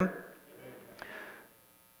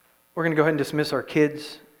We're going to go ahead and dismiss our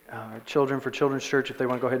kids, our children for Children's Church if they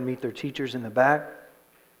want to go ahead and meet their teachers in the back.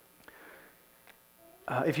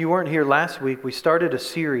 If you weren't here last week, we started a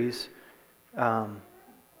series a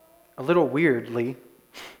little weirdly.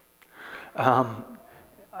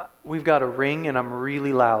 We've got a ring and I'm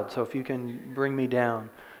really loud, so if you can bring me down,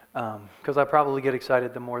 because I probably get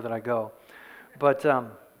excited the more that I go. But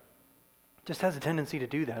just has a tendency to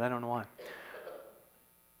do that. I don't know why.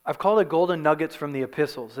 I've called it Golden Nuggets from the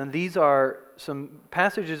Epistles, and these are some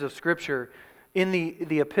passages of Scripture in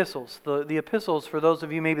the epistles. The epistles, for those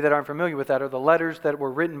of you maybe that aren't familiar with that, are the letters that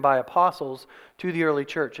were written by apostles to the early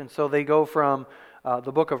church. And so they go from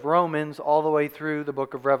the book of Romans all the way through the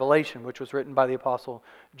book of Revelation, which was written by the apostle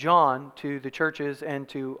John to the churches and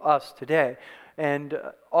to us today. And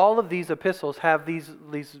all of these epistles have these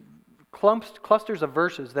clusters of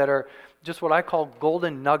verses that are just what I call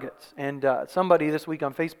golden nuggets. And somebody this week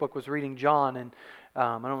on Facebook was reading John, and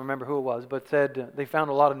I don't remember who it was, but said they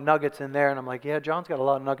found a lot of nuggets in there. And I'm like, yeah, John's got a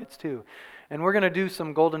lot of nuggets too. And we're going to do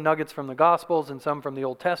some golden nuggets from the Gospels and some from the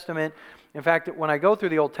Old Testament. In fact, when I go through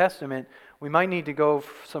the Old Testament, we might need to go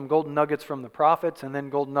some golden nuggets from the prophets and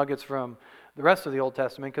then golden nuggets from the rest of the Old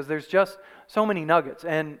Testament, because there's just so many nuggets.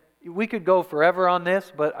 And we could go forever on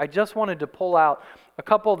this, but I just wanted to pull out a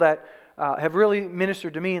couple that have really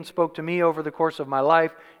ministered to me and spoke to me over the course of my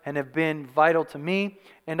life and have been vital to me.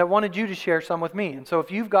 And I wanted you to share some with me. And so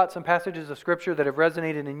if you've got some passages of Scripture that have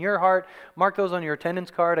resonated in your heart, mark those on your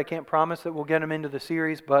attendance card. I can't promise that we'll get them into the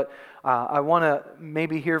series, but I want to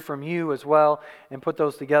maybe hear from you as well and put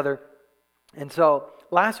those together. And so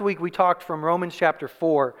last week we talked from Romans chapter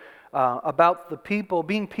 4 about the people,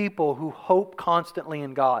 being people who hope constantly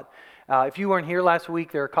in God. If you weren't here last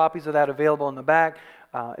week, there are copies of that available in the back.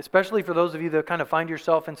 Especially for those of you that kind of find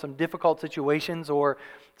yourself in some difficult situations or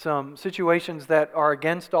some situations that are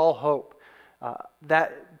against all hope.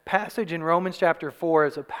 That passage in Romans chapter 4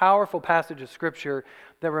 is a powerful passage of Scripture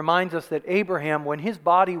that reminds us that Abraham, when his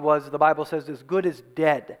body was, the Bible says, as good as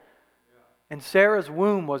dead, and Sarah's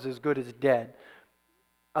womb was as good as dead,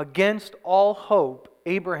 against all hope,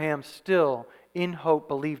 Abraham still, in hope,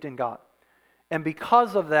 believed in God. And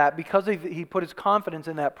because of that, because he put his confidence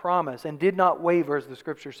in that promise and did not waver, as the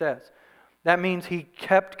Scripture says, that means he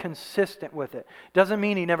kept consistent with it. Doesn't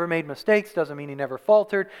mean he never made mistakes, doesn't mean he never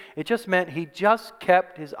faltered. It just meant he just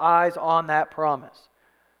kept his eyes on that promise.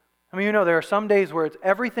 I mean, there are some days where it's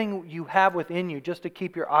everything you have within you just to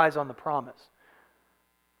keep your eyes on the promise.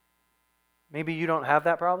 Maybe you don't have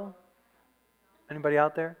that problem? Anybody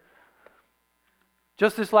out there?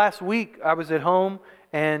 Just this last week, I was at home,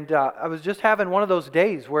 and I was just having one of those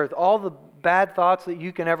days where all the bad thoughts that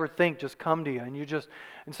you can ever think just come to you.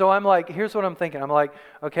 And so I'm like, here's what I'm thinking. I'm like,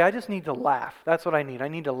 okay, I just need to laugh. That's what I need. I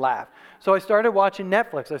need to laugh. So I started watching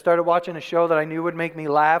Netflix. I started watching a show that I knew would make me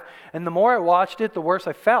laugh. And the more I watched it, the worse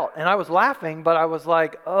I felt. And I was laughing, but I was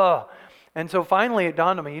like, ugh. And so finally it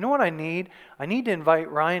dawned on me, you know what I need? I need to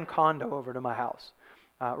invite Ryan Kondo over to my house.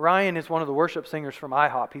 Ryan is one of the worship singers from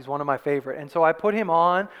IHOP. He's one of my favorite. And so I put him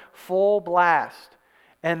on full blast.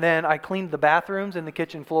 And then I cleaned the bathrooms and the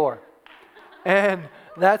kitchen floor. And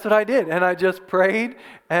that's what I did. And I just prayed,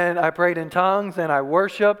 and I prayed in tongues, and I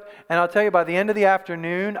worshiped. And I'll tell you, by the end of the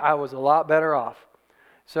afternoon, I was a lot better off.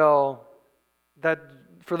 So that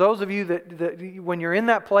for those of you that when you're in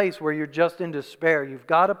that place where you're just in despair, you've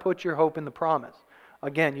got to put your hope in the promise.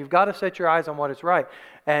 Again, you've got to set your eyes on what is right.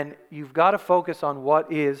 And you've got to focus on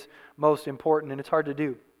what is most important. And it's hard to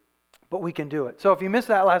do, but we can do it. So if you missed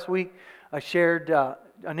that last week, I shared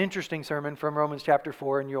an interesting sermon from Romans chapter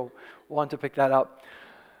 4, and you'll want to pick that up.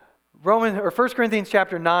 1 Corinthians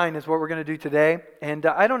chapter 9 is what we're going to do today. And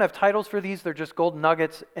I don't have titles for these. They're just golden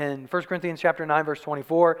nuggets in 1 Corinthians chapter 9, verse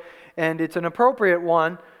 24. And it's an appropriate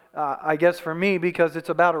one, I guess, for me, because it's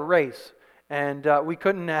about a race. And we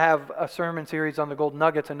couldn't have a sermon series on the golden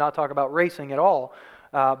nuggets and not talk about racing at all,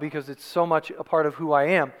 because it's so much a part of who I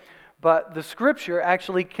am. But the Scripture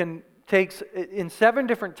actually takes, in 7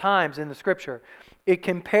 different times in the Scripture, it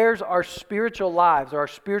compares our spiritual lives, our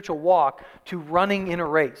spiritual walk, to running in a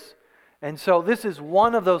race. And so this is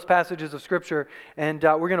one of those passages of Scripture, and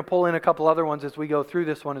we're going to pull in a couple other ones as we go through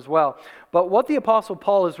this one as well. But what the Apostle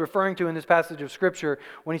Paul is referring to in this passage of Scripture,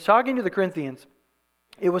 when he's talking to the Corinthians,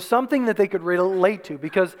 it was something that they could relate to,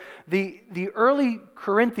 because the early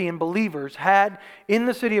Corinthian believers had, in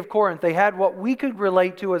the city of Corinth, they had what we could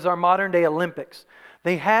relate to as our modern day Olympics.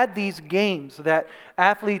 They had these games that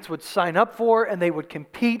athletes would sign up for and they would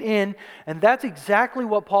compete in, and that's exactly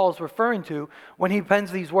what Paul is referring to when he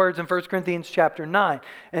pens these words in 1 Corinthians chapter 9.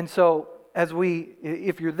 And so,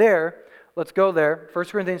 if you're there, let's go there. 1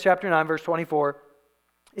 Corinthians chapter 9, verse 24.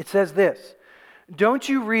 It says this: Don't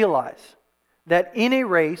you realize that in a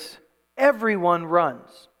race, everyone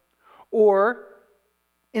runs? Or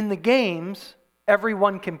in the games,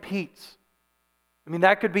 everyone competes? I mean,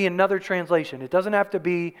 that could be another translation. It doesn't have to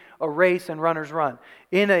be a race and runners run.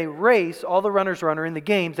 In a race, all the runners run, or in the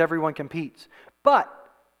games, everyone competes. But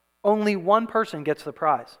only one person gets the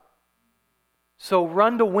prize. So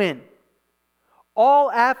run to win.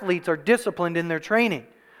 All athletes are disciplined in their training.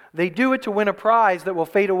 They do it to win a prize that will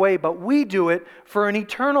fade away, but we do it for an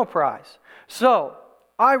eternal prize. So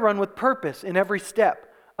I run with purpose in every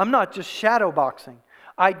step. I'm not just shadow boxing.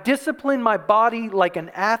 I discipline my body like an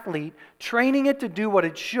athlete, training it to do what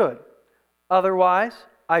it should. Otherwise,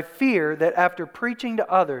 I fear that after preaching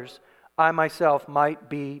to others, I myself might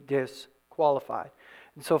be disqualified.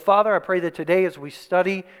 And so, Father, I pray that today as we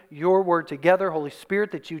study your word together, Holy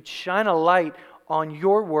Spirit, that you'd shine a light on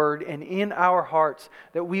your word and in our hearts,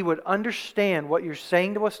 that we would understand what you're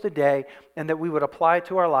saying to us today and that we would apply it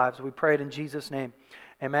to our lives. We pray it in Jesus' name.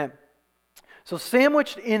 Amen. So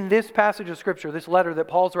sandwiched in this passage of Scripture, this letter that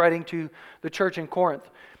Paul's writing to the church in Corinth,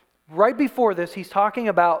 right before this, he's talking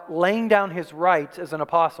about laying down his rights as an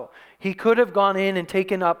apostle. He could have gone in and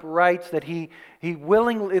taken up rights that he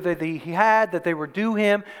willingly that he had, that they were due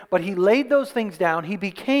him, but he laid those things down. He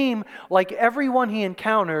became like everyone he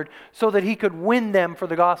encountered so that he could win them for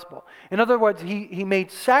the gospel. In other words, he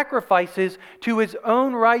made sacrifices to his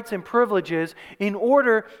own rights and privileges in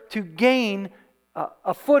order to gain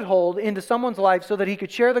a foothold into someone's life so that he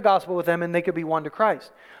could share the gospel with them and they could be won to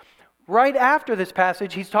Christ. Right after this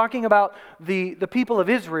passage, he's talking about the people of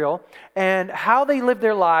Israel and how they lived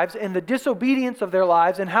their lives and the disobedience of their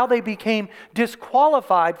lives and how they became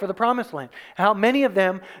disqualified for the promised land. How many of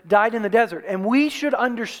them died in the desert. And we should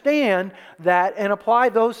understand that and apply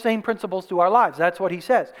those same principles to our lives. That's what he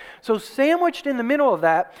says. So sandwiched in the middle of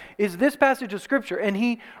that is this passage of Scripture. And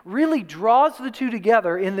he really draws the two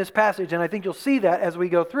together in this passage. And I think you'll see that as we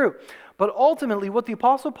go through. But ultimately, what the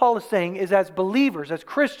Apostle Paul is saying is as believers, as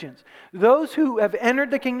Christians, those who have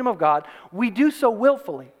entered the kingdom of God, we do so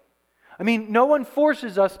willfully. I mean, no one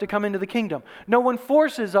forces us to come into the kingdom. No one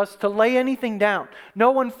forces us to lay anything down.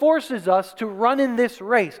 No one forces us to run in this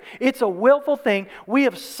race. It's a willful thing. We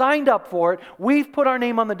have signed up for it. We've put our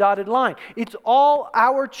name on the dotted line. It's all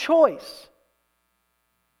our choice.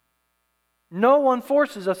 No one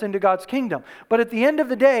forces us into God's kingdom. But at the end of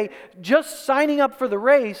the day, just signing up for the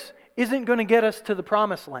race isn't going to get us to the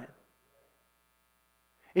promised land.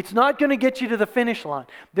 It's not going to get you to the finish line.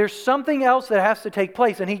 There's something else that has to take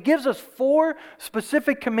place. And he gives us 4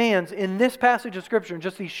 specific commands in this passage of Scripture, in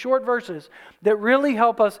just these short verses, that really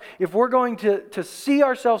help us if we're going to see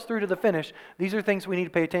ourselves through to the finish. These are things we need to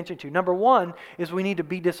pay attention to. Number 1 is we need to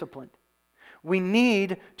be disciplined. We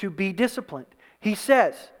need to be disciplined. He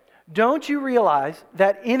says, don't you realize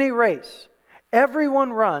that in a race,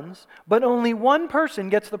 everyone runs, but only one person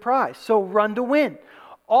gets the prize. So run to win.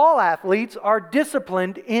 All athletes are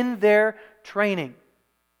disciplined in their training.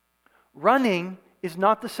 Running is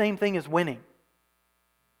not the same thing as winning.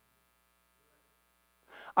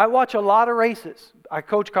 I watch a lot of races. I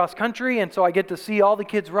coach cross country, and so I get to see all the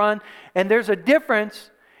kids run. And there's a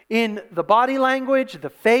difference in the body language, the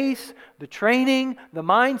face, the training, the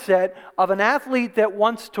mindset of an athlete that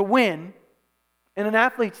wants to win and an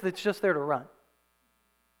athlete that's just there to run.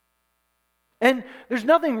 And there's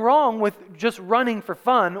nothing wrong with just running for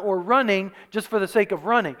fun or running just for the sake of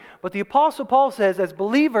running. But the Apostle Paul says, as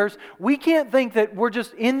believers, we can't think that we're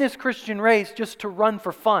just in this Christian race just to run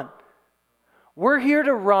for fun. We're here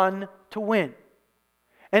to run to win.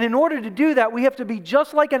 And in order to do that, we have to be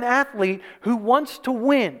just like an athlete who wants to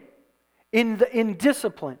win in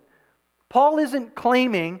discipline. Paul isn't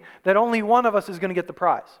claiming that only one of us is going to get the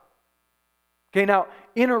prize. Okay, now,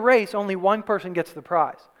 in a race, only one person gets the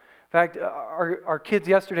prize. In fact, our kids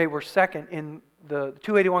yesterday were second in the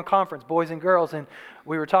 281 conference, boys and girls, and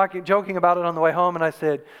we were joking about it on the way home,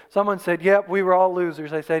 and someone said, yep, we were all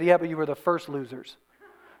losers. I said, yeah, but you were the first losers.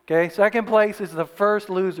 Okay, second place is the first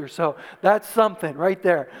loser, so that's something right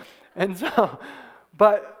there. And so,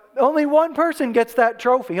 but only one person gets that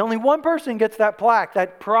trophy. Only one person gets that plaque,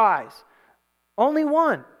 that prize. Only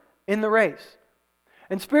one in the race.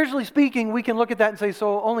 And spiritually speaking, we can look at that and say,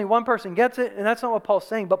 so only one person gets it, and that's not what Paul's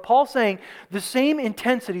saying. But Paul's saying the same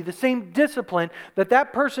intensity, the same discipline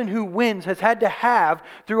that person who wins has had to have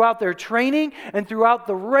throughout their training and throughout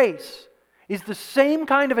the race is the same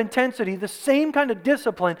kind of intensity, the same kind of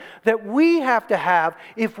discipline that we have to have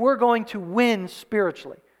if we're going to win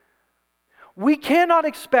spiritually. We cannot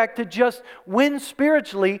expect to just win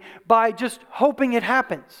spiritually by just hoping it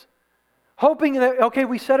happens. Hoping that, okay,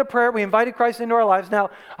 we said a prayer, we invited Christ into our lives. Now,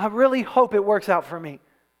 I really hope it works out for me.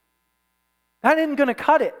 That isn't going to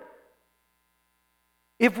cut it.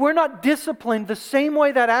 If we're not disciplined the same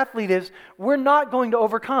way that athlete is, we're not going to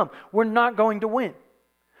overcome. We're not going to win.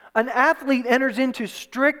 An athlete enters into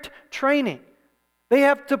strict training. They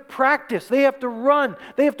have to practice. They have to run.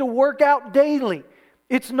 They have to work out daily.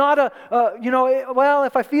 It's not well,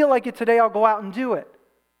 if I feel like it today, I'll go out and do it.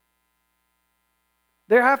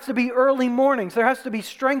 There has to be early mornings. There has to be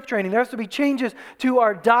strength training. There has to be changes to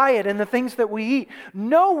our diet and the things that we eat.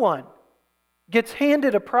 No one gets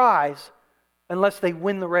handed a prize unless they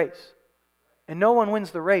win the race. And no one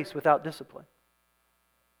wins the race without discipline.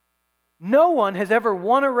 No one has ever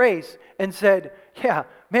won a race and said, yeah,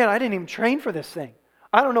 man, I didn't even train for this thing.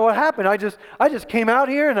 I don't know what happened. I just came out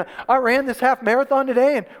here and I ran this half marathon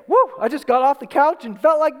today and I just got off the couch and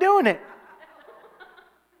felt like doing it.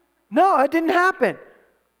 No, it didn't happen.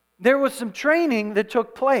 There was some training that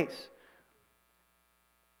took place.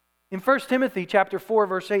 In 1 Timothy chapter 4,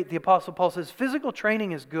 verse 8, the Apostle Paul says, physical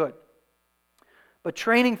training is good, but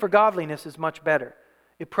training for godliness is much better.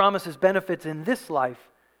 It promises benefits in this life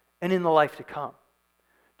and in the life to come.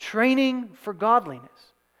 Training for godliness.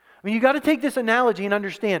 I mean, you got to take this analogy and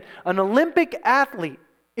understand, an Olympic athlete,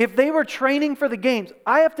 if they were training for the games,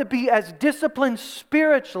 I have to be as disciplined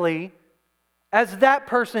spiritually as that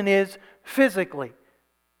person is physically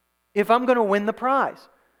if I'm going to win the prize.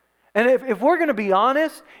 And if we're going to be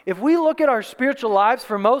honest, if we look at our spiritual lives,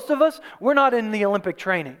 for most of us, we're not in the Olympic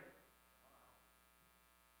training.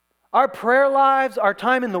 Our prayer lives, our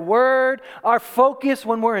time in the Word, our focus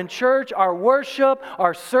when we're in church, our worship,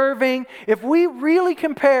 our serving, if we really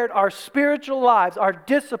compared our spiritual lives, our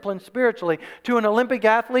discipline spiritually, to an Olympic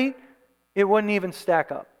athlete, it wouldn't even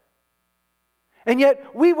stack up. And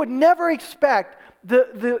yet, we would never expect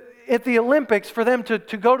at the Olympics for them to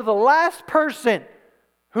go to the last person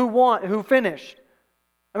who finished.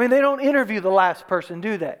 I mean, they don't interview the last person,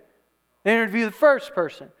 do they? They interview the first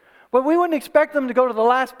person. But we wouldn't expect them to go to the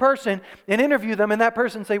last person and interview them and that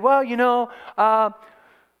person say, I'm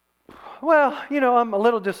a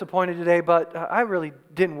little disappointed today, but I really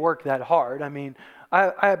didn't work that hard. I mean,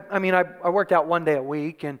 I worked out one day a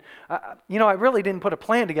week and, I really didn't put a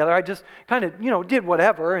plan together. I just kind of, did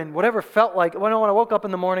whatever and whatever felt like. When I woke up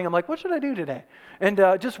in the morning, I'm like, what should I do today? And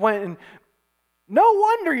just went and, no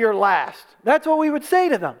wonder you're last. That's what we would say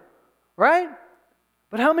to them, right?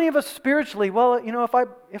 But how many of us spiritually,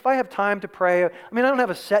 if I have time to pray, I don't have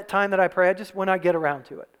a set time that I pray, just when I get around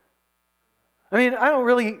to it. I don't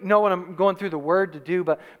really know what I'm going through the Word to do,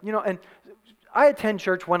 but, and I attend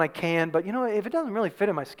church when I can, but, if it doesn't really fit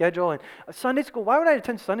in my schedule, and Sunday school, why would I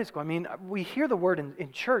attend Sunday school? We hear the Word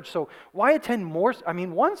in church, so why attend more?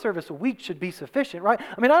 One service a week should be sufficient, right?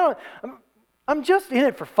 I'm just in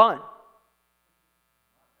it for fun.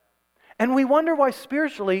 And we wonder why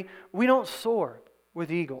spiritually we don't soar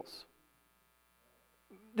with eagles.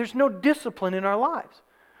 There's no discipline in our lives.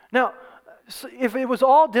 Now, if it was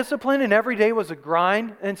all discipline and every day was a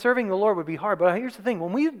grind, then serving the Lord would be hard. But here's the thing,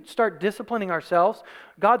 when we start disciplining ourselves,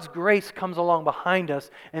 God's grace comes along behind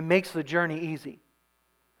us and makes the journey easy.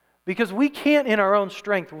 Because we can't in our own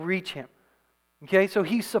strength reach Him. Okay, so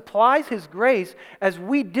He supplies His grace as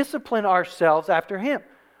we discipline ourselves after Him.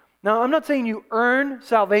 Now, I'm not saying you earn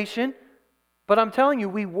salvation, but I'm telling you,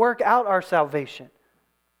 we work out our salvation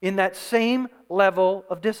in that same level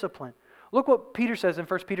of discipline. Look what Peter says in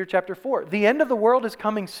 1 Peter chapter 4. The end of the world is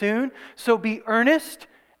coming soon, so be earnest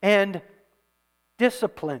and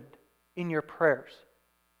disciplined in your prayers.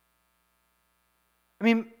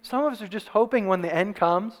 Some of us are just hoping when the end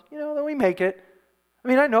comes, that we make it.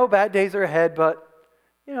 I know bad days are ahead, but,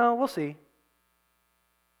 we'll see.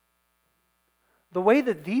 The way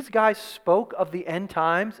that these guys spoke of the end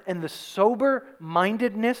times and the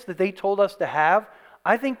sober-mindedness that they told us to have,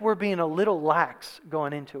 I think we're being a little lax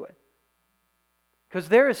going into it. Because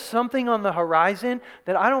there is something on the horizon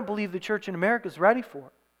that I don't believe the church in America is ready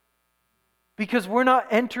for. Because we're not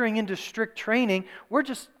entering into strict training. We're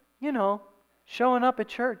just, showing up at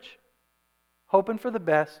church, hoping for the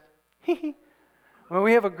best. When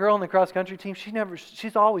we have a girl in the cross-country team,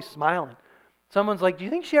 she's always smiling. Someone's like, do you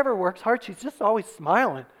think she ever works hard? She's just always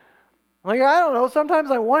smiling. I'm like, I don't know. Sometimes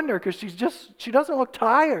I wonder because she doesn't look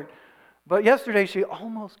tired. But yesterday she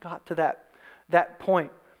almost got to that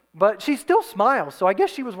point. But she still smiles. So I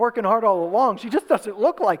guess she was working hard all along. She just doesn't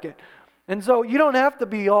look like it. And so you don't have to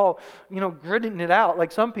be all, gritting it out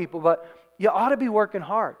like some people. But you ought to be working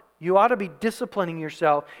hard. You ought to be disciplining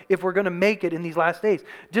yourself if we're going to make it in these last days.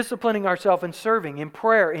 Disciplining ourselves in serving, in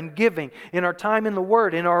prayer, in giving, in our time in the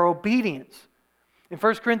Word, in our obedience. In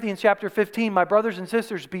 1 Corinthians chapter 15, my brothers and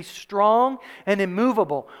sisters, be strong and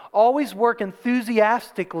immovable. Always work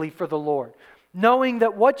enthusiastically for the Lord. knowing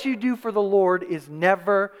that what you do for the Lord is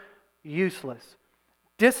never useless.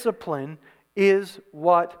 Discipline is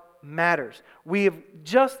what matters. We have,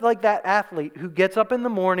 just like that athlete who gets up in the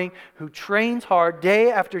morning, who trains hard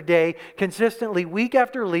day after day, consistently, week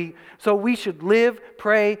after week, so we should live,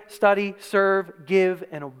 pray, study, serve, give,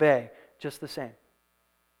 and obey just the same.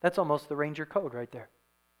 That's almost the Ranger code right there.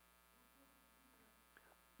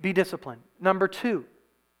 Be disciplined. Number 2,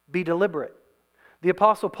 be deliberate. The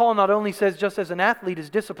Apostle Paul not only says just as an athlete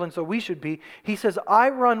is disciplined, so we should be, he says, I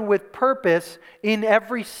run with purpose in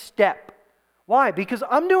every step. Why? Because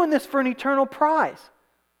I'm doing this for an eternal prize.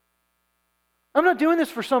 I'm not doing this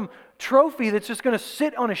for some trophy that's just going to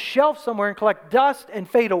sit on a shelf somewhere and collect dust and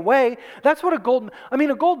fade away. That's what a gold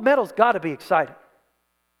medal's got to be exciting.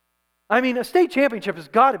 A state championship has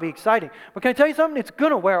got to be exciting. But can I tell you something? It's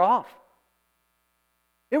going to wear off.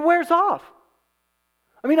 It wears off.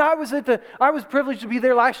 I was privileged to be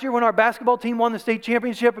there last year when our basketball team won the state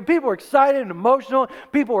championship, and people were excited and emotional.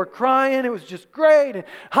 People were crying. It was just great, and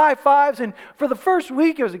high fives. And for the first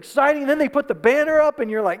week, it was exciting. And then they put the banner up,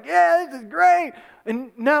 and you're like, yeah, this is great.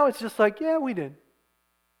 And now it's just like, yeah, we did.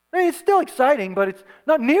 It's still exciting, but it's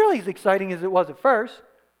not nearly as exciting as it was at first.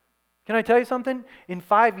 Can I tell you something? In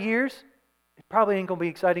 5 years, it probably ain't going to be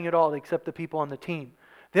exciting at all, except the people on the team.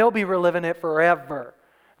 They'll be reliving it forever.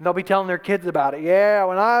 And they'll be telling their kids about it. Yeah,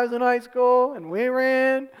 when I was in high school and we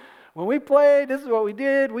ran, when we played, this is what we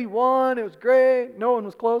did. We won. It was great. No one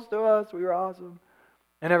was close to us. We were awesome.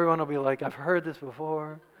 And everyone will be like, I've heard this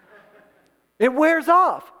before. It wears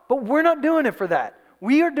off, but we're not doing it for that.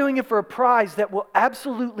 We are doing it for a prize that will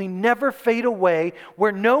absolutely never fade away,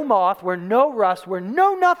 where no moth, where no rust, where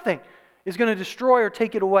no nothing is going to destroy or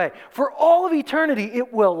take it away. For all of eternity,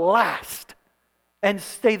 it will last and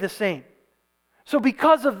stay the same. So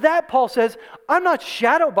because of that, Paul says, I'm not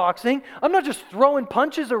shadowboxing. I'm not just throwing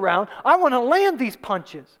punches around. I want to land these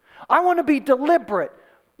punches. I want to be deliberate.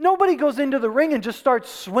 Nobody goes into the ring and just starts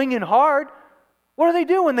swinging hard. What do they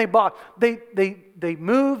do when they box? They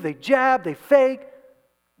move, they jab, they fake.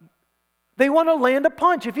 They want to land a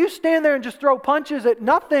punch. If you stand there and just throw punches at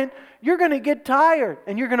nothing, you're going to get tired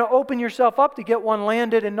and you're going to open yourself up to get one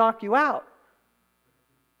landed and knock you out.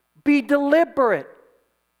 Be deliberate.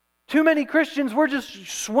 Too many Christians, we're just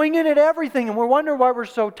swinging at everything and we're wondering why we're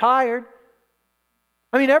so tired.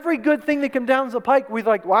 Every good thing that comes down the pike, we're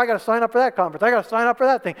like, well, I got to sign up for that conference. I got to sign up for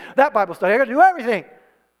that thing, that Bible study. I got to do everything.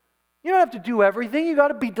 You don't have to do everything. You got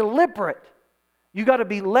to be deliberate. You got to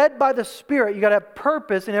be led by the Spirit. You got to have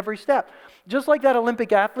purpose in every step. Just like that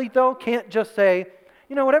Olympic athlete, though, can't just say,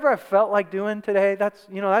 whatever I felt like doing today, that's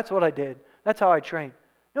what I did. That's how I trained.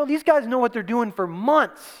 These guys know what they're doing for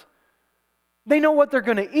months. They know what they're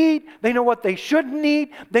going to eat. They know what they shouldn't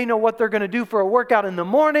eat. They know what they're going to do for a workout in the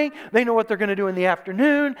morning. They know what they're going to do in the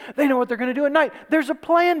afternoon. They know what they're going to do at night. There's a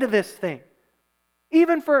plan to this thing.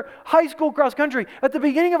 Even for high school cross country, at the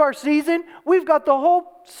beginning of our season, we've got the whole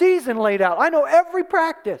season laid out. I know every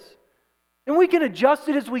practice. And we can adjust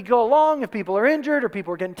it as we go along if people are injured or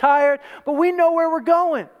people are getting tired. But we know where we're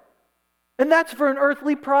going. And that's for an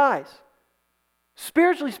earthly prize.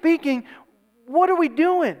 Spiritually speaking, what are we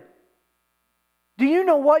doing? Do you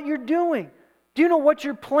know what you're doing? Do you know what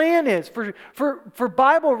your plan is for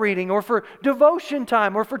Bible reading or for devotion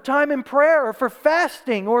time or for time in prayer or for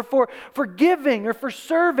fasting or for giving or for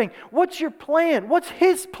serving? What's your plan? What's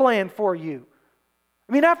His plan for you?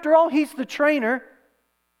 After all, He's the trainer.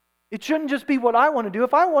 It shouldn't just be what I want to do.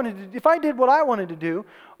 If I did what I wanted to do,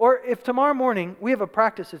 or if tomorrow morning we have a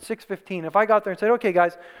practice at 6:15, if I got there and said, okay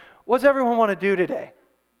guys, what's everyone want to do today?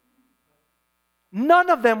 None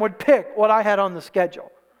of them would pick what I had on the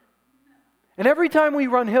schedule. And every time we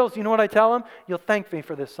run hills, you know what I tell them? You'll thank me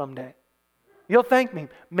for this someday. You'll thank me.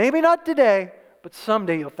 Maybe not today, but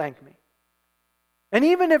someday you'll thank me. And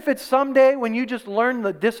even if it's someday when you just learn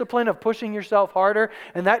the discipline of pushing yourself harder,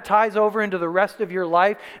 and that ties over into the rest of your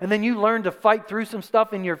life, and then you learn to fight through some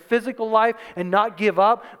stuff in your physical life and not give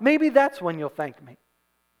up, maybe that's when you'll thank me.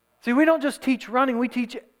 See, we don't just teach running, we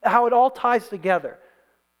teach how it all ties together.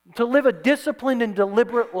 To live a disciplined and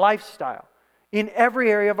deliberate lifestyle in every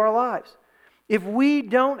area of our lives. If we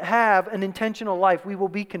don't have an intentional life, we will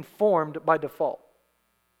be conformed by default.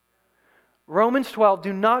 Romans 12,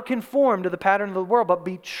 do not conform to the pattern of the world, but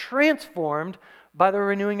be transformed by the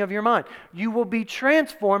renewing of your mind. You will be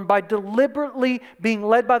transformed by deliberately being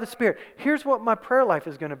led by the Spirit. Here's what my prayer life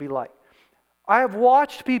is going to be like. I have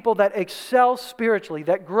watched people that excel spiritually,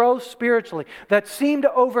 that grow spiritually, that seem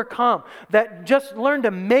to overcome, that just learn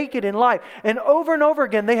to make it in life. And over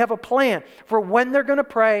again, they have a plan for when they're going to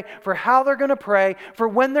pray, for how they're going to pray, for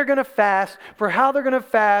when they're going to fast, for how they're going to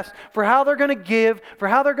fast, for how they're going to give, for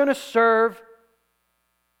how they're going to serve.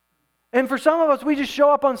 And for some of us, we just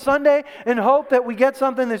show up on Sunday and hope that we get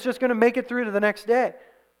something that's just going to make it through to the next day.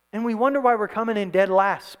 And we wonder why we're coming in dead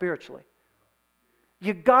last spiritually.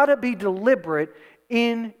 You got to be deliberate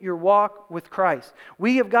in your walk with Christ.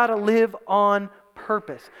 We have got to live on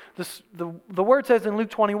purpose. The word says in Luke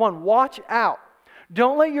 21, watch out.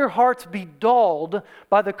 Don't let your hearts be dulled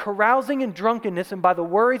by the carousing and drunkenness and by the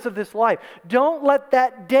worries of this life. Don't let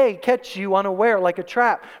that day catch you unaware like a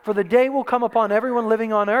trap, for the day will come upon everyone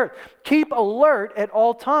living on earth. Keep alert at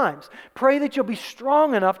all times. Pray that you'll be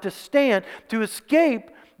strong enough to stand to escape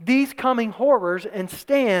these coming horrors and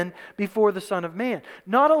stand before the Son of Man.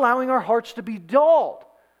 Not allowing our hearts to be dulled.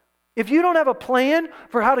 If you don't have a plan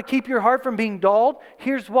for how to keep your heart from being dulled,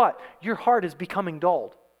 here's what. Your heart is becoming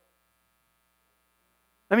dulled.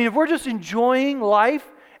 I mean, if we're just enjoying life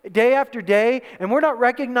day after day, and we're not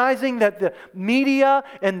recognizing that the media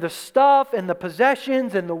and the stuff and the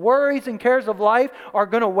possessions and the worries and cares of life are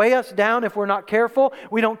going to weigh us down if we're not careful,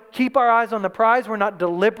 we don't keep our eyes on the prize, we're not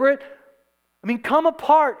deliberate. I mean, come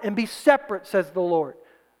apart and be separate, says the Lord.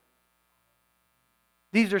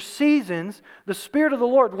 These are seasons. The Spirit of the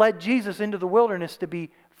Lord led Jesus into the wilderness to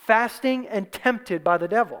be fasting and tempted by the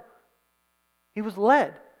devil. He was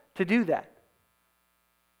led to do that.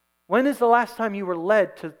 When is the last time you were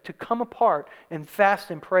led to come apart and fast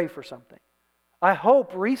and pray for something? I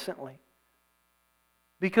hope recently.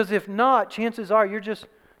 Because if not, chances are you're just,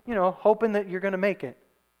 hoping that you're going to make it.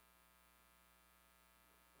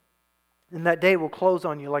 And that day will close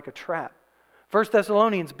on you like a trap. 1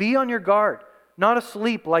 Thessalonians, be on your guard, not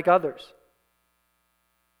asleep like others.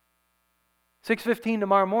 6:15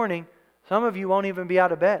 tomorrow morning, some of you won't even be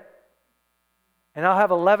out of bed. And I'll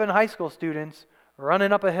have 11 high school students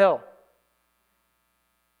running up a hill.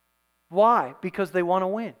 Why? Because they want to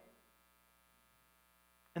win.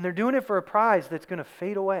 And they're doing it for a prize that's going to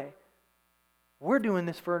fade away. We're doing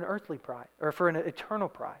this for an earthly prize, or for an eternal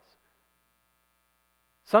prize.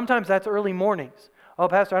 Sometimes that's early mornings. Oh,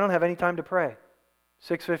 Pastor, I don't have any time to pray.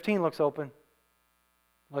 6:15 looks open.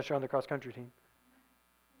 Unless you're on the cross-country team.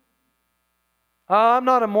 I'm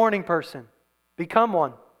not a morning person. Become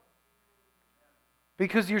one.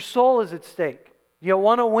 Because your soul is at stake. You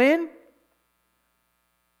want to win?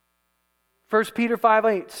 1 Peter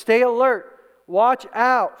 5:8. Stay alert. Watch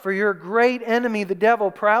out, for your great enemy, the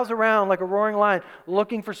devil, prowls around like a roaring lion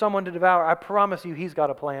looking for someone to devour. I promise you he's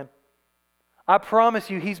got a plan. I promise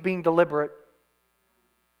you he's being deliberate.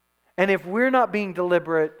 And if we're not being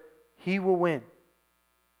deliberate, he will win.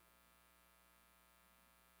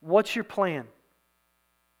 What's your plan?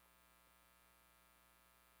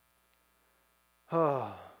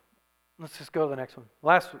 Oh, let's just go to the next one.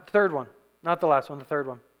 Third one. Not the last one, the third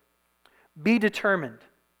one. Be determined.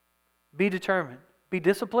 Be determined. Be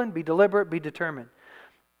disciplined, be deliberate, be determined.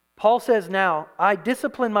 Paul says now, I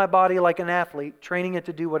discipline my body like an athlete, training it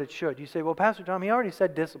to do what it should. You say, well, Pastor Tom, he already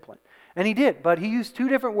said discipline. And he did, but he used two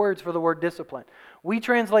different words for the word discipline. We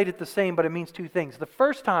translate it the same, but it means two things. The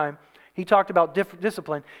first time he talked about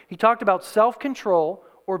discipline, he talked about self-control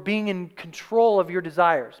or being in control of your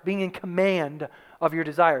desires, being in command of your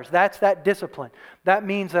desires. That's that discipline. That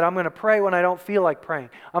means that I'm going to pray when I don't feel like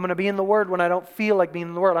praying. I'm going to be in the Word when I don't feel like being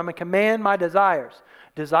in the Word. I'm going to command my desires.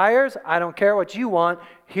 Desires, I don't care what you want.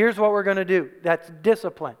 Here's what we're going to do. That's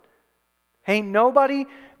discipline. Ain't nobody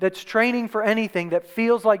that's training for anything that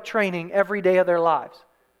feels like training every day of their lives.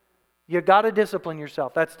 You got to discipline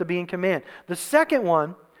yourself. That's to be in command. The second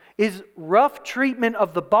one is rough treatment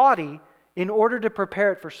of the body in order to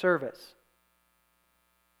prepare it for service.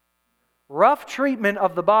 Rough treatment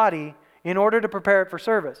of the body in order to prepare it for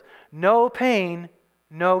service. No pain,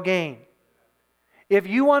 no gain. If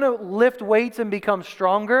you want to lift weights and become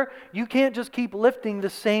stronger, you can't just keep lifting the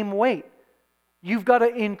same weight. You've got to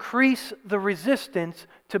increase the resistance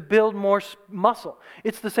to build more muscle.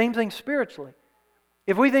 It's the same thing spiritually.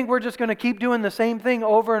 If we think we're just going to keep doing the same thing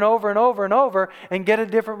over and over and over and over and get a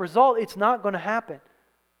different result, it's not going to happen.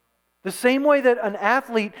 The same way that an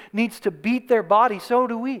athlete needs to beat their body, so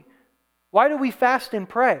do we. Why do we fast and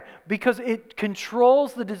pray? Because it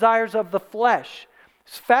controls the desires of the flesh.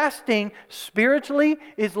 Fasting spiritually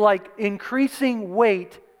is like increasing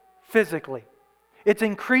weight physically. It's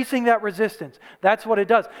increasing that resistance. That's what it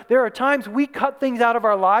does. There are times we cut things out of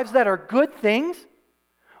our lives that are good things,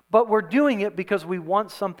 but we're doing it because we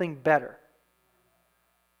want something better.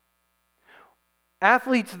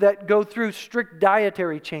 Athletes that go through strict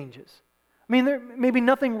dietary changes. I mean, there may be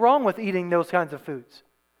nothing wrong with eating those kinds of foods.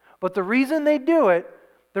 But the reason they do it,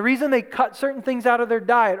 the reason they cut certain things out of their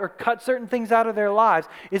diet or cut certain things out of their lives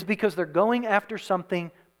is because they're going after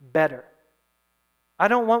something better. I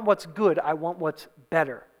don't want what's good, I want what's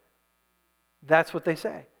better. That's what they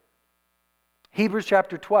say. Hebrews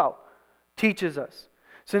chapter 12 teaches us,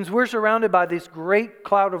 since we're surrounded by this great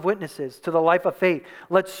cloud of witnesses to the life of faith,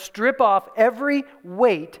 let's strip off every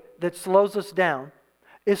weight that slows us down,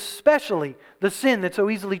 especially the sin that so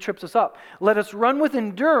easily trips us up. Let us run with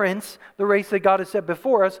endurance the race that God has set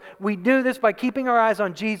before us. We do this by keeping our eyes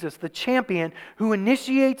on Jesus, the champion who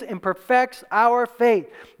initiates and perfects our faith.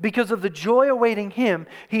 Because of the joy awaiting him,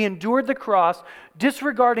 he endured the cross,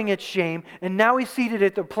 disregarding its shame, and now he's seated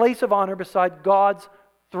at the place of honor beside God's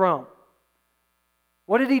throne.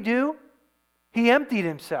 What did he do? He emptied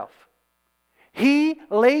himself. He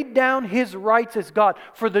laid down his rights as God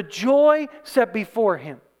for the joy set before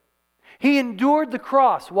him. He endured the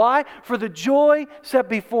cross. Why? For the joy set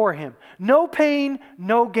before him. No pain,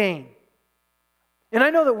 no gain. And I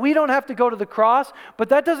know that we don't have to go to the cross, but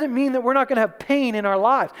that doesn't mean that we're not going to have pain in our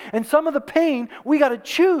lives. And some of the pain we got to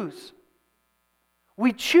choose.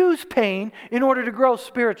 We choose pain in order to grow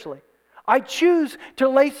spiritually. I choose to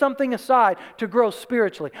lay something aside to grow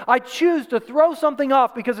spiritually. I choose to throw something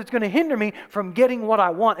off because it's going to hinder me from getting what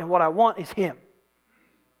I want, and what I want is Him.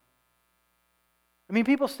 I mean,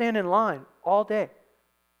 people stand in line all day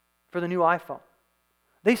for the new iPhone.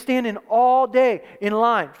 They stand in all day in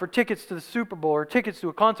line for tickets to the Super Bowl or tickets to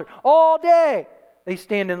a concert. All day they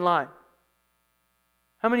stand in line.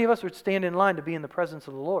 How many of us would stand in line to be in the presence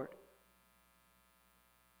of the Lord?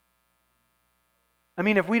 I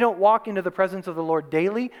mean, if we don't walk into the presence of the Lord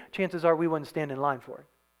daily, chances are we wouldn't stand in line for it.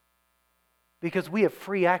 Because we have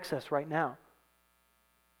free access right now.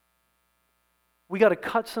 We got to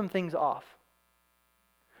cut some things off.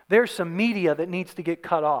 There's some media that needs to get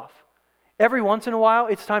cut off. Every once in a while,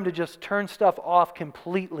 it's time to just turn stuff off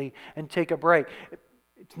completely and take a break.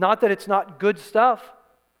 It's not that it's not good stuff,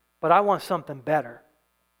 but I want something better.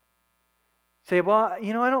 Say, well, I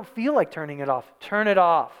don't feel like turning it off. Turn it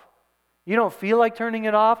off. You don't feel like turning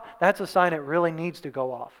it off, that's a sign it really needs to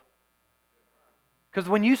go off. Because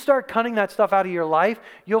when you start cutting that stuff out of your life,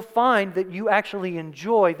 you'll find that you actually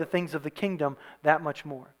enjoy the things of the kingdom that much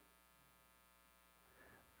more.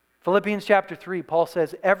 Philippians chapter 3, Paul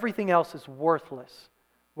says, everything else is worthless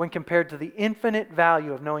when compared to the infinite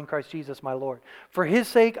value of knowing Christ Jesus my Lord. For His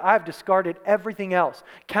sake, I've discarded everything else,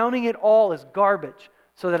 counting it all as garbage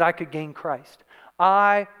so that I could gain Christ.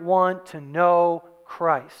 I want to know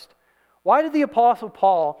Christ. Why did the Apostle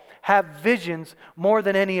Paul have visions more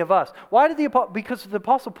than any of us? Because the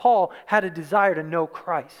Apostle Paul had a desire to know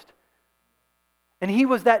Christ. And he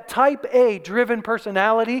was that type A driven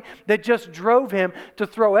personality that just drove him to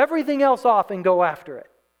throw everything else off and go after it.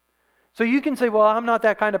 So you can say, well, I'm not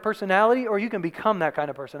that kind of personality, or you can become that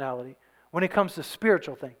kind of personality when it comes to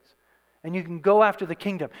spiritual things. And you can go after the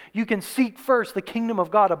kingdom. You can seek first the kingdom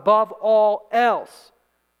of God above all else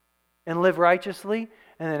and live righteously,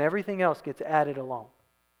 and then everything else gets added along.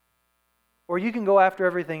 Or you can go after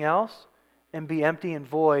everything else and be empty and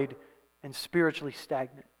void and spiritually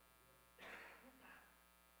stagnant.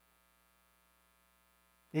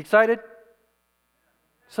 You excited?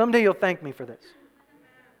 Someday you'll thank me for this.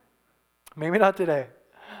 Maybe not today.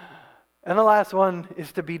 And the last one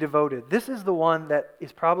is to be devoted. This is the one that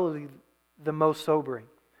is probably the most sobering.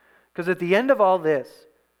 Because at the end of all this,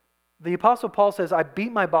 the Apostle Paul says, I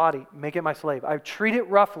beat my body, make it my slave. I treat it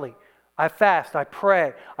roughly. I fast, I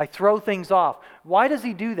pray, I throw things off. Why does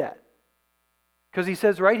he do that? Because he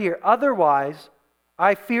says right here, otherwise,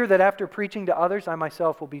 I fear that after preaching to others, I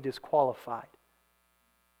myself will be disqualified.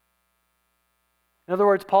 In other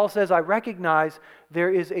words, Paul says, I recognize there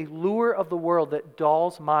is a lure of the world that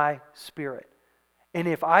dulls my spirit. And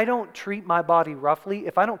if I don't treat my body roughly,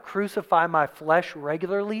 if I don't crucify my flesh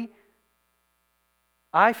regularly,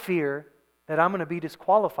 I fear that I'm going to be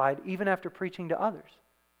disqualified even after preaching to others.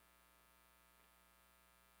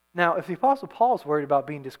 Now, if the Apostle Paul is worried about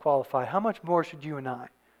being disqualified, how much more should you and I?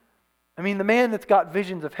 I mean, the man that's got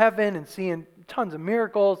visions of heaven and seeing tons of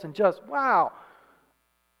miracles and just, wow.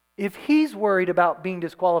 If he's worried about being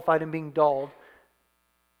disqualified and being dulled,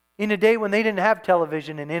 in a day when they didn't have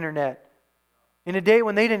television and internet, in a day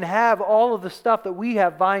when they didn't have all of the stuff that we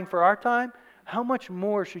have vying for our time, how much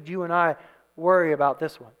more should you and I worry about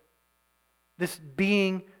this one? This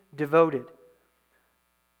being devoted.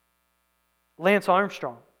 Lance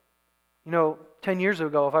Armstrong. 10 years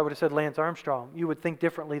ago, if I would have said Lance Armstrong, you would think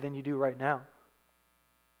differently than you do right now.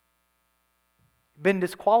 Been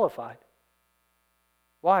disqualified.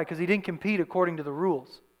 Why? Because he didn't compete according to the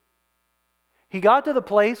rules. He got to the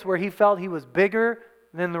place where he felt he was bigger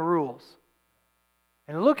than the rules.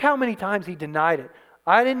 And look how many times he denied it.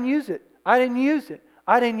 I didn't use it. I didn't use it.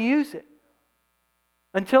 I didn't use it.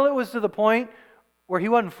 Until it was to the point where he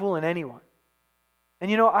wasn't fooling anyone.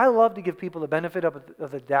 And I love to give people the benefit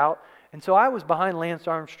of the doubt. And so I was behind Lance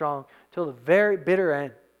Armstrong till the very bitter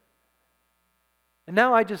end. And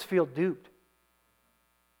now I just feel duped.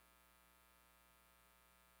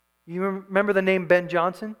 You remember the name Ben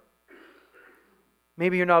Johnson?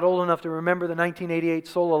 Maybe you're not old enough to remember the 1988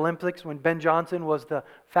 Seoul Olympics when Ben Johnson was the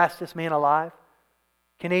fastest man alive.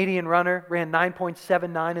 Canadian runner, ran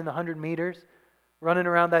 9.79 in the 100 meters, running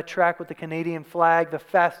around that track with the Canadian flag, the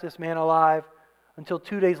fastest man alive, until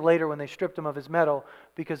 2 days later when they stripped him of his medal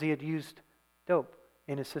because he had used dope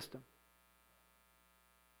in his system.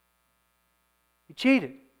 He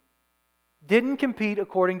cheated. Didn't compete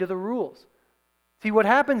according to the rules. See, what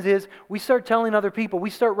happens is we start telling other people,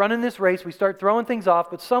 we start running this race, we start throwing things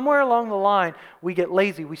off, but somewhere along the line, we get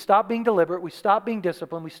lazy. We stop being deliberate, we stop being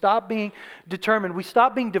disciplined, we stop being determined, we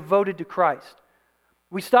stop being devoted to Christ.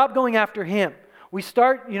 We stop going after Him. We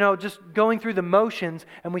start, just going through the motions,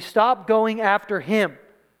 and we stop going after Him.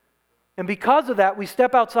 And because of that, we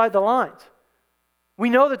step outside the lines.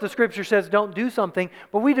 We know that the Scripture says don't do something,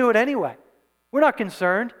 but we do it anyway. We're not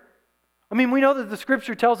concerned. We know that the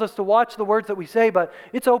Scripture tells us to watch the words that we say, but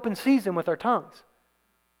it's open season with our tongues.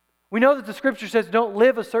 We know that the Scripture says don't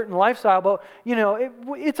live a certain lifestyle, but,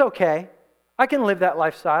 it's okay. I can live that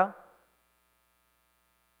lifestyle.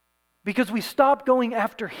 Because we stopped going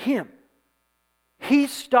after Him. He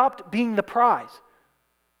stopped being the prize.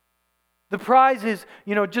 The prize is,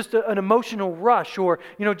 just an emotional rush or,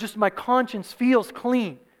 just my conscience feels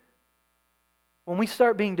clean. When we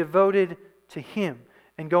start being devoted to Him,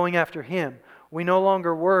 and going after Him, we no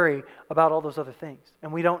longer worry about all those other things.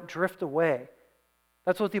 And we don't drift away.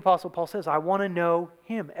 That's what the Apostle Paul says. I want to know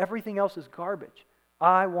Him. Everything else is garbage.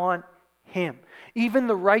 I want Him. Even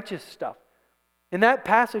the righteous stuff. In that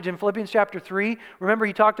passage in Philippians chapter 3, remember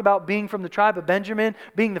he talked about being from the tribe of Benjamin,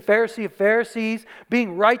 being the Pharisee of Pharisees,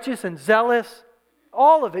 being righteous and zealous.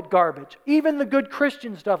 All of it garbage. Even the good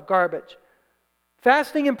Christian stuff garbage.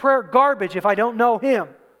 Fasting and prayer garbage if I don't know Him.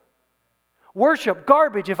 Worship,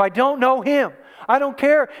 garbage if I don't know Him. I don't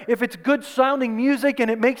care if it's good sounding music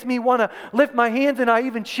and it makes me want to lift my hands and I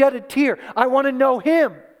even shed a tear. I want to know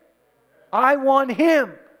Him. I want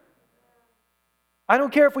Him. I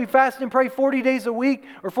don't care if we fast and pray 40 days a week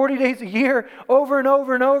or 40 days a year over and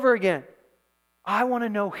over and over again. I want to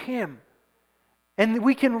know Him. And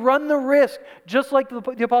we can run the risk, just like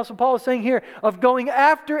the Apostle Paul is saying here, of going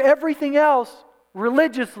after everything else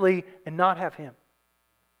religiously and not have Him.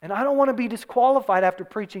 And I don't want to be disqualified after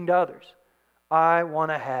preaching to others. I want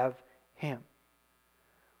to have Him.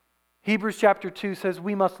 Hebrews chapter 2 says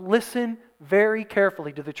we must listen very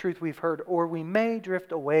carefully to the truth we've heard, or we may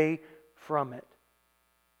drift away from it.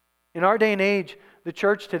 In our day and age, the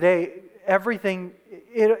church today, everything,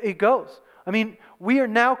 it goes. We are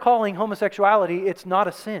now calling homosexuality, it's not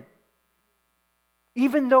a sin.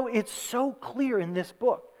 Even though it's so clear in this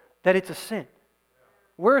book that it's a sin.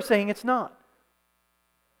 We're saying it's not.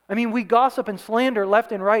 We gossip and slander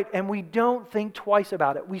left and right, and we don't think twice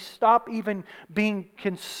about it. We stop even being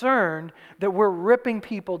concerned that we're ripping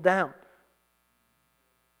people down.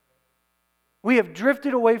 We have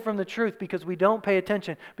drifted away from the truth because we don't pay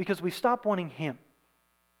attention, because we stop wanting Him.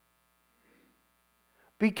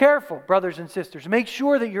 Be careful, brothers and sisters. Make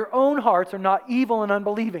sure that your own hearts are not evil and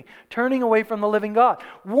unbelieving, turning away from the living God.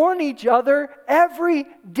 Warn each other every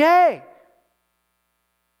day,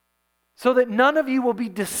 so that none of you will be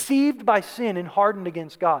deceived by sin and hardened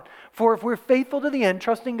against God. For if we're faithful to the end,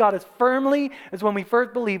 trusting God as firmly as when we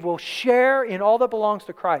first believed, we'll share in all that belongs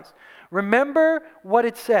to Christ. Remember what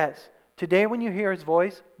it says. Today when you hear His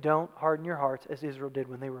voice, don't harden your hearts as Israel did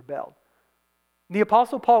when they rebelled. The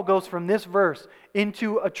Apostle Paul goes from this verse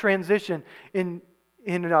into a transition in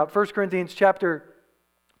 1 Corinthians chapter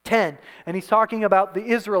 10, and he's talking about the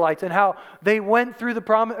Israelites and how they went through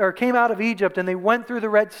came out of Egypt and they went through the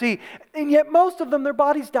Red Sea, and yet most of them, their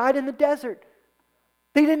bodies died in the desert.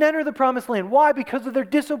 They didn't enter the promised land. Why? Because of their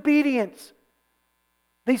disobedience.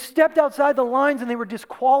 They stepped outside the lines and they were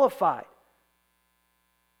disqualified.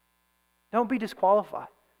 Don't be disqualified.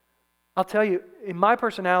 I'll tell you, in my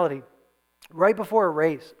personality, right before a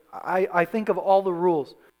race, I think of all the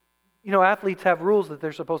rules. Athletes have rules that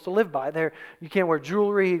they're supposed to live by. You can't wear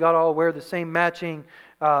jewelry. You got to all wear the same matching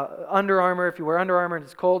Under Armour. If you wear Under Armour and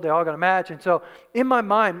it's cold, they all got to match. And so in my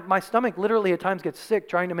mind, my stomach literally at times gets sick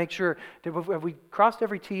trying to make sure that have we crossed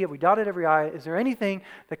every T, have we dotted every I? Is there anything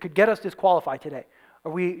that could get us disqualified today?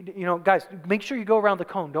 Are we, guys, make sure you go around the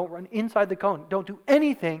cone. Don't run inside the cone. Don't do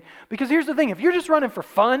anything. Because here's the thing. If you're just running for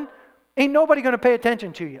fun, ain't nobody going to pay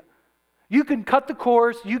attention to you. You can cut the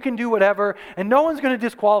course, you can do whatever, and no one's going to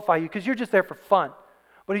disqualify you because you're just there for fun.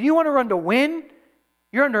 But if you want to run to win,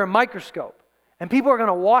 you're under a microscope. And people are going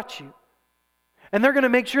to watch you. And they're going to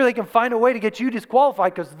make sure they can find a way to get you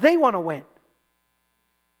disqualified because they want to win.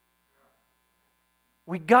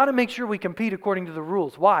 We got to make sure we compete according to the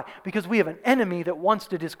rules. Why? Because we have an enemy that wants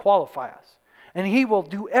to disqualify us. And he will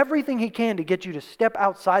do everything he can to get you to step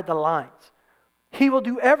outside the lines. He will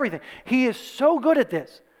do everything. He is so good at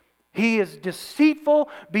this. He is deceitful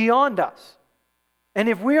beyond us. And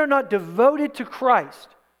if we are not devoted to Christ,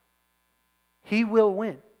 he will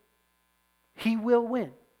win. He will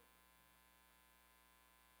win.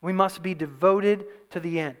 We must be devoted to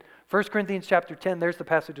the end. 1 Corinthians chapter 10, there's the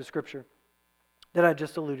passage of Scripture that I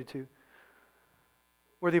just alluded to,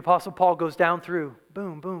 where the Apostle Paul goes down through,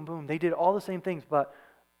 boom, boom, boom. They did all the same things, but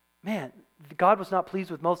man, God was not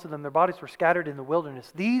pleased with most of them. Their bodies were scattered in the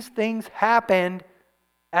wilderness. These things happened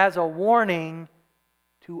as a warning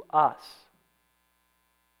to us.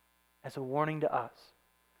 As a warning to us.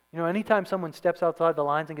 You know, anytime someone steps outside the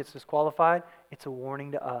lines and gets disqualified, it's a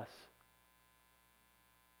warning to us.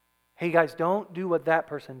 Hey guys, don't do what that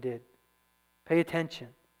person did. Pay attention.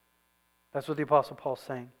 That's what the Apostle Paul's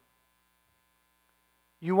saying.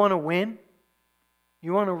 You want to win?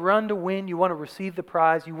 You want to run to win? You want to receive the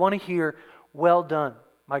prize? You want to hear, well done,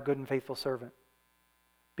 my good and faithful servant.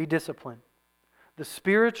 Be disciplined. The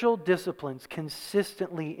spiritual disciplines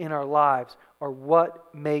consistently in our lives are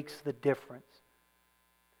what makes the difference.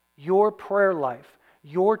 Your prayer life,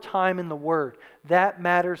 your time in the Word, that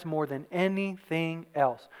matters more than anything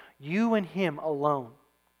else. You and Him alone.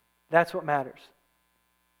 That's what matters.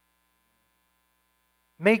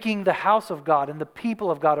 Making the house of God and the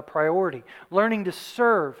people of God a priority. Learning to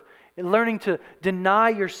serve. Learning to deny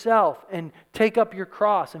yourself and take up your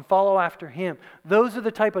cross and follow after Him. Those are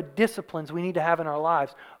the type of disciplines we need to have in our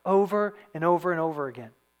lives over and over and over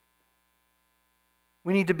again.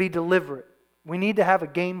 We need to be deliberate. We need to have a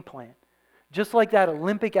game plan. Just like that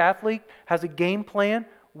Olympic athlete has a game plan,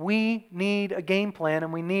 we need a game plan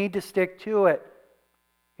and we need to stick to it.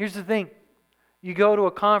 Here's the thing. You go to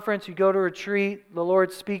a conference, you go to a retreat, the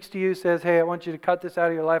Lord speaks to you, says, hey, I want you to cut this out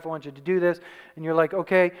of your life, I want you to do this. And you're like,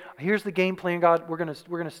 okay, here's the game plan, God, we're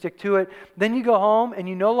gonna stick to it. Then you go home and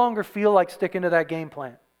you no longer feel like sticking to that game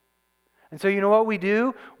plan. And so you know what we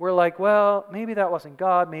do? We're like, well, maybe that wasn't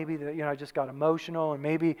God, maybe I just got emotional, and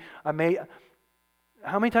maybe I may...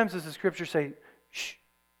 How many times does the Scripture say, shh,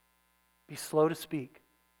 be slow to speak?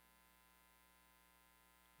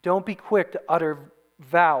 Don't be quick to utter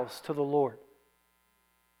vows to the Lord.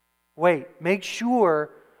 Wait, make sure,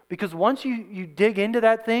 because once you dig into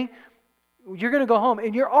that thing, you're going to go home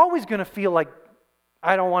and you're always going to feel like,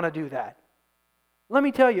 I don't want to do that. Let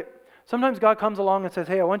me tell you, sometimes God comes along and says,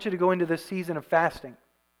 hey, I want you to go into this season of fasting.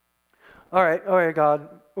 All right, God.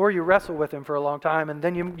 Or you wrestle with Him for a long time, and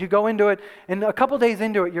then you go into it, and a couple days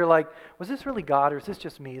into it, you're like, was this really God, or is this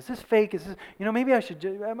just me? Is this fake? Is this, maybe I should,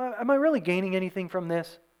 am I really gaining anything from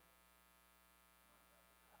this?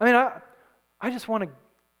 I mean, I just want to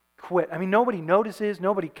quit. I mean, nobody notices,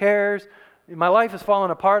 nobody cares. My life is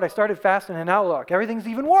falling apart. I started fasting, and now look, everything's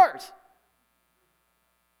even worse.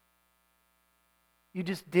 You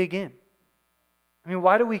just dig in. I mean,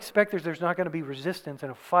 why do we expect there's not going to be resistance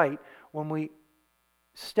in a fight when we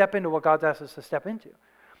step into what God's asked us to step into?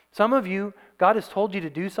 Some of you, God has told you to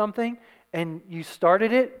do something and you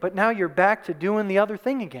started it, but now you're back to doing the other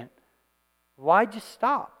thing again. Why'd you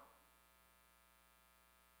stop?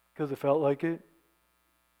 Because it felt like it.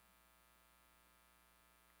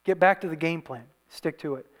 Get back to the game plan. Stick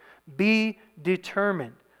to it. Be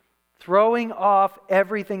determined. Throwing off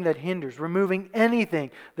everything that hinders, removing anything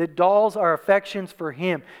that dulls our affections for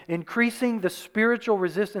Him, increasing the spiritual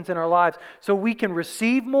resistance in our lives so we can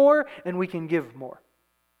receive more and we can give more.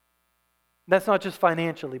 That's not just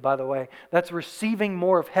financially, by the way. That's receiving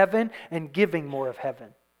more of heaven and giving more of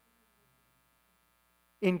heaven.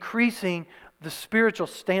 Increasing the spiritual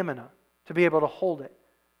stamina to be able to hold it.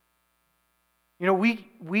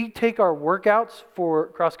 We take our workouts for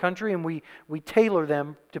cross country and we tailor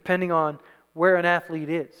them depending on where an athlete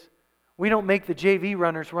is. We don't make the JV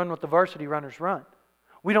runners run what the varsity runners run.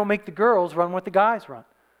 We don't make the girls run what the guys run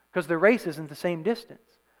because their race isn't the same distance.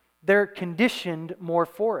 They're conditioned more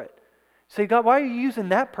for it. Say, God, why are you using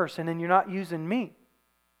that person and you're not using me?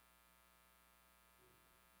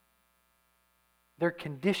 They're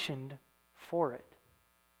conditioned for it.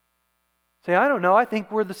 Say, I don't know, I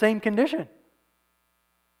think we're the same condition.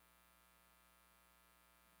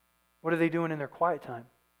 What are they doing in their quiet time?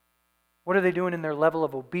 What are they doing in their level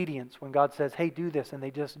of obedience when God says, hey, do this, and they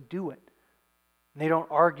just do it? And they don't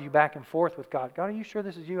argue back and forth with God. God, are you sure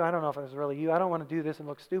this is you? I don't know if it's really you. I don't want to do this and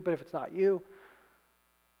look stupid if it's not you.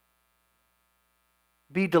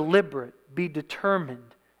 Be deliberate, be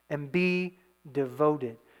determined, and be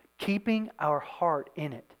devoted, keeping our heart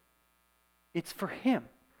in it. It's for Him.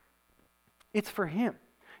 It's for Him.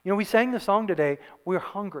 You know, we sang the song today, we're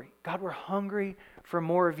hungry. God, we're hungry for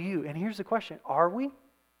more of you. And here's the question, are we?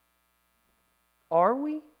 Are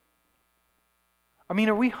we? I mean,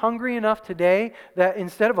 are we hungry enough today that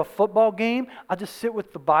instead of a football game, I'll just sit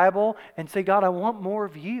with the Bible and say, God, I want more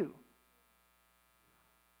of you?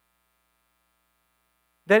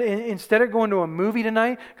 That instead of going to a movie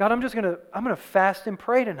tonight, God, I'm gonna fast and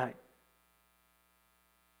pray tonight.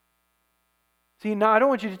 See, now I don't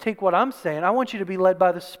want you to take what I'm saying. I want you to be led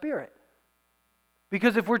by the Spirit.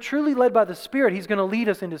 Because if we're truly led by the Spirit, He's going to lead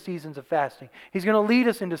us into seasons of fasting. He's going to lead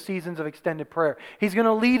us into seasons of extended prayer. He's going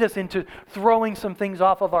to lead us into throwing some things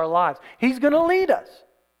off of our lives. He's going to lead us.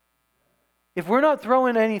 If we're not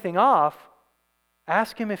throwing anything off,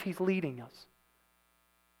 ask Him if He's leading us.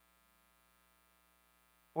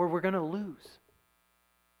 Or we're going to lose.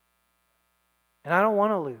 And I don't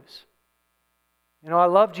want to lose. You know, I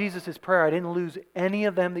love Jesus' prayer. I didn't lose any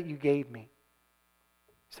of them that you gave me,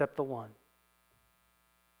 except the one.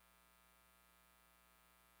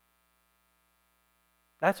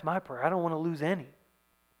 That's my prayer. I don't want to lose any.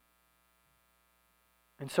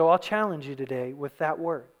 And so I'll challenge you today with that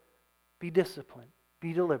word. Be disciplined,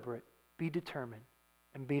 be deliberate, be determined,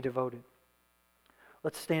 and be devoted.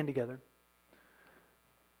 Let's stand together.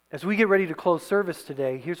 As we get ready to close service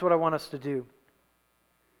today, here's what I want us to do.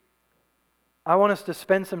 I want us to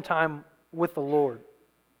spend some time with the Lord.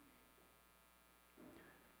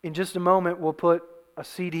 In just a moment, we'll put a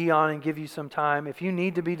CD on and give you some time. If you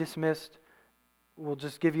need to be dismissed, we'll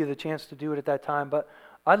just give you the chance to do it at that time. But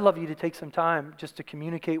I'd love you to take some time just to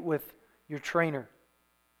communicate with your trainer.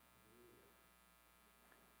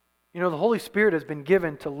 You know, the Holy Spirit has been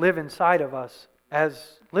given to live inside of us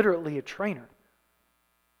as literally a trainer,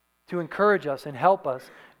 to encourage us and help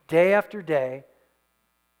us day after day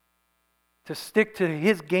to stick to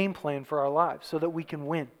His game plan for our lives so that we can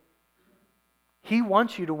win. He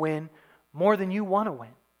wants you to win more than you want to win.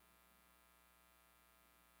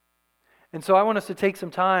 And so I want us to take some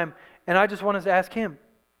time, and I just want us to ask Him.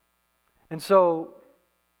 And so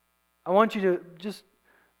I want you to just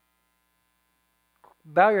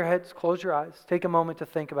bow your heads, close your eyes, take a moment to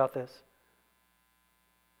think about this.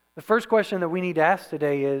 The first question that we need to ask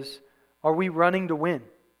today is, are we running to win?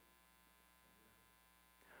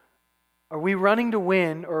 Are we running to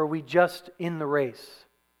win, or are we just in the race?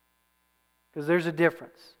 Because there's a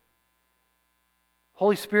difference.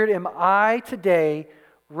 Holy Spirit, am I today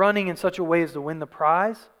running in such a way as to win the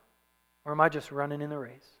prize, or am I just running in the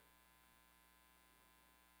race?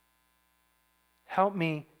 Help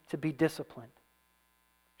me to be disciplined.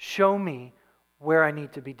 Show me where I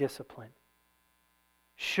need to be disciplined.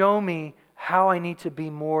 Show me how I need to be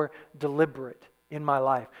more deliberate in my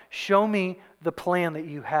life. Show me the plan that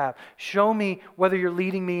you have. Show me whether you're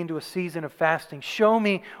leading me into a season of fasting. Show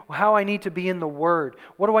me how I need to be in the Word.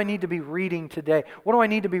 What do I need to be reading today? What do I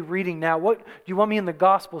need to be reading now? What do you want me in the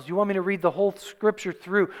Gospels? Do you want me to read the whole Scripture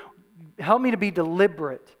through? Help me to be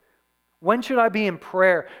deliberate. When should I be in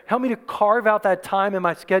prayer? Help me to carve out that time in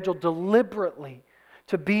my schedule deliberately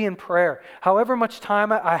to be in prayer. However much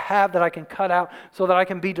time I have that I can cut out so that I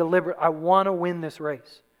can be deliberate. I want to win this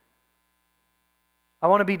race. I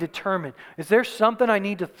want to be determined. Is there something I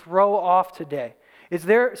need to throw off today? Is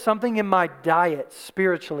there something in my diet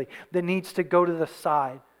spiritually that needs to go to the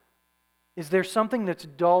side? Is there something that's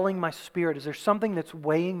dulling my spirit? Is there something that's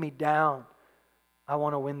weighing me down? I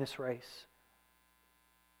want to win this race.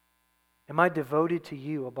 Am I devoted to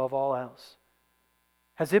you above all else?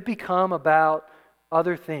 Has it become about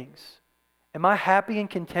other things? Am I happy and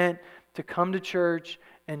content to come to church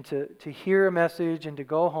and to hear a message and to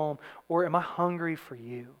go home? Or am I hungry for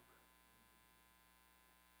you?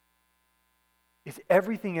 Is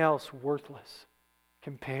everything else worthless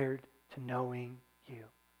compared to knowing you?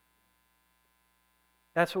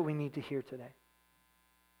 That's what we need to hear today.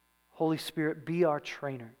 Holy Spirit, be our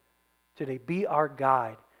trainer today. Be our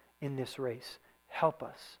guide in this race. Help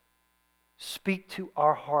us. Speak to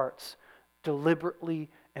our hearts deliberately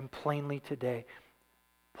and plainly today.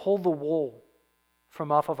 Pull the wool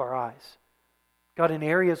from off of our eyes. God, in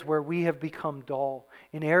areas where we have become dull,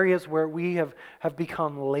 in areas where we have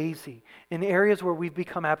become lazy, in areas where we've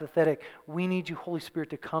become apathetic, we need you, Holy Spirit,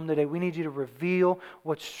 to come today. We need you to reveal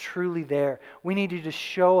what's truly there. We need you to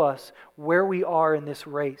show us where we are in this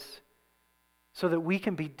race so that we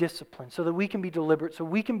can be disciplined, so that we can be deliberate, so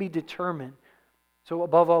we can be determined, so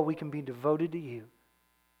above all, we can be devoted to you,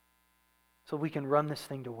 so we can run this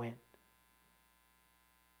thing to win.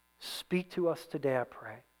 Speak to us today, I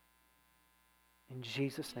pray. In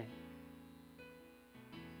Jesus' name.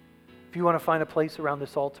 If you want to find a place around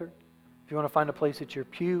this altar, if you want to find a place at your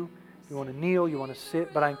pew, you want to kneel, you want to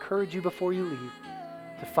sit, but I encourage you before you leave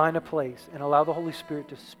to find a place and allow the Holy Spirit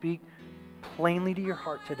to speak plainly to your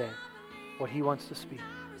heart today what He wants to speak.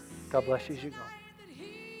 God bless you as you go.